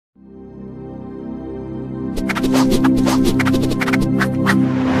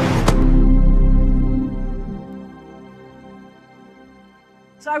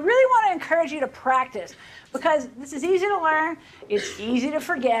encourage you to practice, because this is easy to learn, it's easy to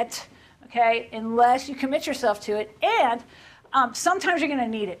forget, okay, unless you commit yourself to it, and sometimes you're going to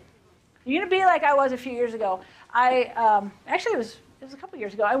need it. You're going to be like I was a few years ago. Actually, it was a couple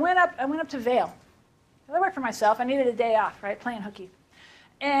years ago. I went up to Vail. I worked for myself. I needed a day off, right, playing hooky.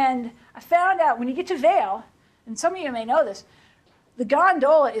 And I found out when you get to Vail, and some of you may know this, the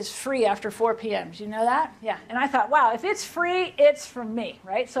gondola is free after 4 p.m. Do you know that? Yeah. And I thought, wow, if it's free, it's for me,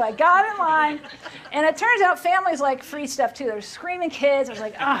 right? So I got in line, and it turns out families like free stuff too. There's screaming kids. I was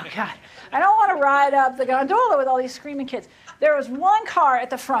like, oh, God, I don't want to ride up the gondola with all these screaming kids. There was one car at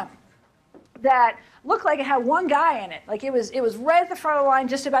the front that looked like it had one guy in it. Like it was right at the front of the line,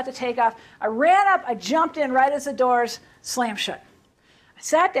 just about to take off. I ran up, I jumped in right as the doors slammed shut. I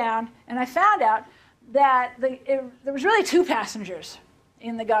sat down, and I found out that there was really 2 passengers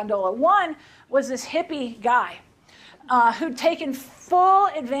in the gondola. One was this hippie guy who'd taken full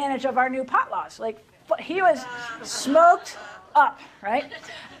advantage of our new pot laws. Like, he was smoked up, right?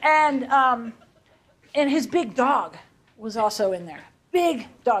 And his big dog was also in there. Big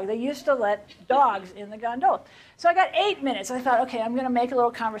dog. They used to let dogs in the gondola. So I got 8 minutes. I thought, okay, I'm going to make a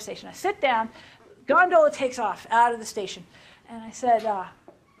little conversation. I sit down. Gondola takes off out of the station. And I said,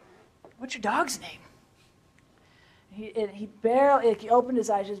 what's your dog's name? He barely, he opened his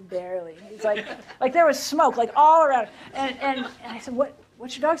eyes just barely. He's like there was smoke, like all around. And I said,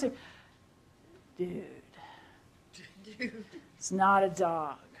 what's your dog's name? Dude. It's not a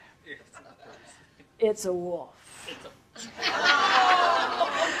dog. It's a wolf.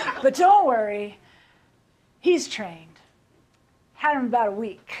 But don't worry, he's trained. Had him about a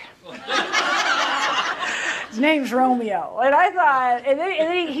week. His name's Romeo. And I thought, and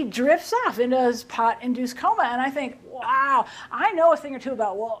then he drifts off into his pot-induced coma, and I think, wow, I know a thing or two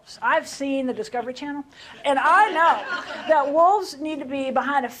about wolves. I've seen the Discovery Channel, and I know that wolves need to be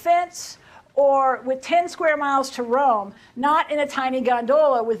behind a fence or with 10 square miles to roam, not in a tiny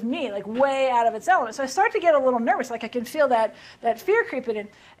gondola with me, like way out of its element. So I start to get a little nervous, like I can feel that fear creeping in.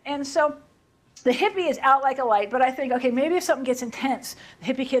 And so the hippie is out like a light, but I think, okay, maybe if something gets intense,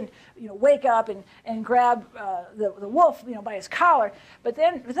 the hippie can, wake up and grab the wolf, by his collar. But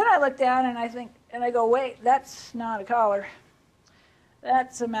then I look down and I go, wait, that's not a collar.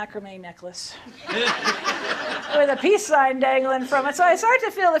 That's a macrame necklace with a peace sign dangling from it. So I start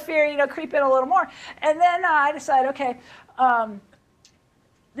to feel the fear, creep in a little more. And then I decide, okay,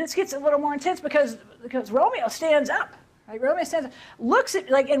 this gets a little more intense because Romeo stands up. Right? Romeo stands up, looks at,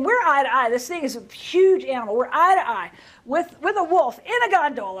 and we're eye to eye. This thing is a huge animal. We're eye to eye with a wolf in a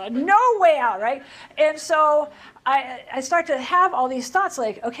gondola, no way out, right? And so I start to have all these thoughts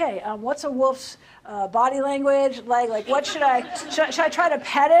like, okay, what's a wolf's body language? Like what should I try to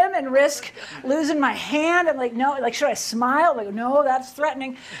pet him and risk losing my hand? I'm like, no. Like, should I smile? Like, no, that's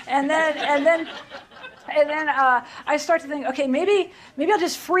threatening. And then I start to think, okay, maybe I'll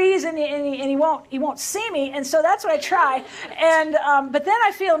just freeze and he won't see me. And so that's what I try. And but then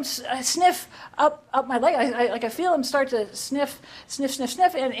I feel him sniff up my leg. I feel him start to sniff,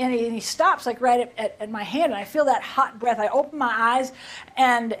 and he stops like right at my hand. And I feel that hot breath. I open my eyes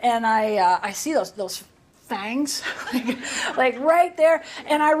and I see those fangs like right there.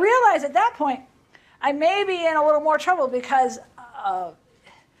 And I realize at that point I may be in a little more trouble because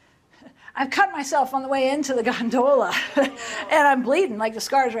I've cut myself on the way into the gondola, and I'm bleeding, like the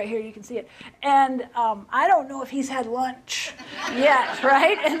scars right here, you can see it. And I don't know if he's had lunch yet,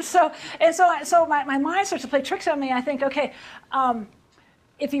 right? And so my mind starts to play tricks on me. I think, okay,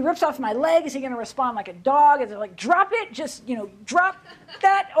 if he rips off my leg, is he going to respond like a dog? Is it like, drop it, just, drop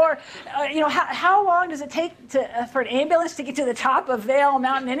that? Or, how long does it take for an ambulance to get to the top of Vail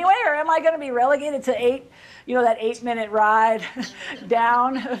Mountain anyway? Or am I going to be relegated to that 8-minute ride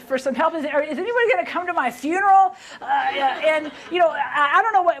down for some help? Is anybody going to come to my funeral? And I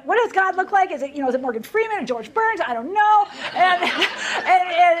don't know, what does God look like? Is it Morgan Freeman or George Burns? I don't know. And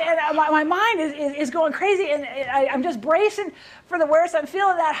my mind is going crazy, and I'm just bracing for the worst. I'm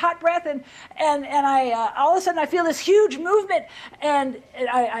feeling that hot breath, and I all of a sudden I feel this huge movement, and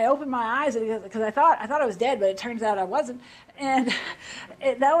I open my eyes because I thought I was dead, but it turns out I wasn't. And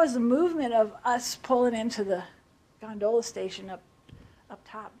that was the movement of us pulling into the gondola station up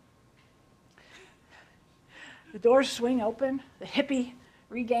top. The doors swing open. The hippie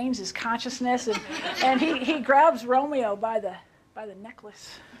regains his consciousness, and he grabs Romeo by the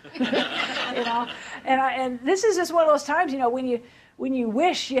necklace. And this is just one of those times, when you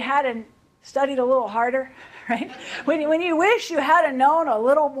wish you hadn't studied a little harder, right? When you wish you hadn't known a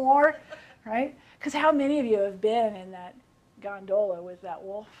little more, right? Because how many of you have been in that gondola with that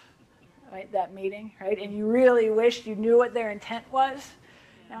wolf, right? That meeting, right? And you really wished you knew what their intent was,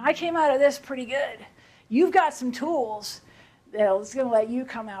 Now, I came out of this pretty good. You've got some tools that's going to let you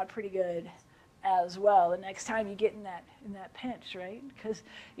come out pretty good as well the next time you get in that pinch, right? Because,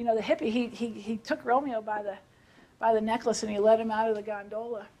 you know, the hippie, he took Romeo by the necklace and he let him out of the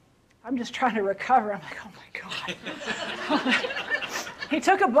gondola. I'm just trying to recover. I'm like, oh, my God. He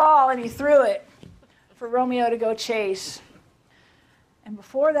took a ball and he threw it for Romeo to go chase. And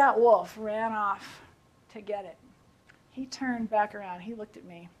before that wolf ran off to get it, he turned back around. He looked at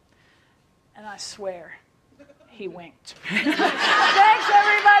me, and I swear, he winked. Thanks,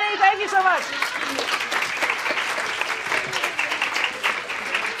 everybody. Thank you so much.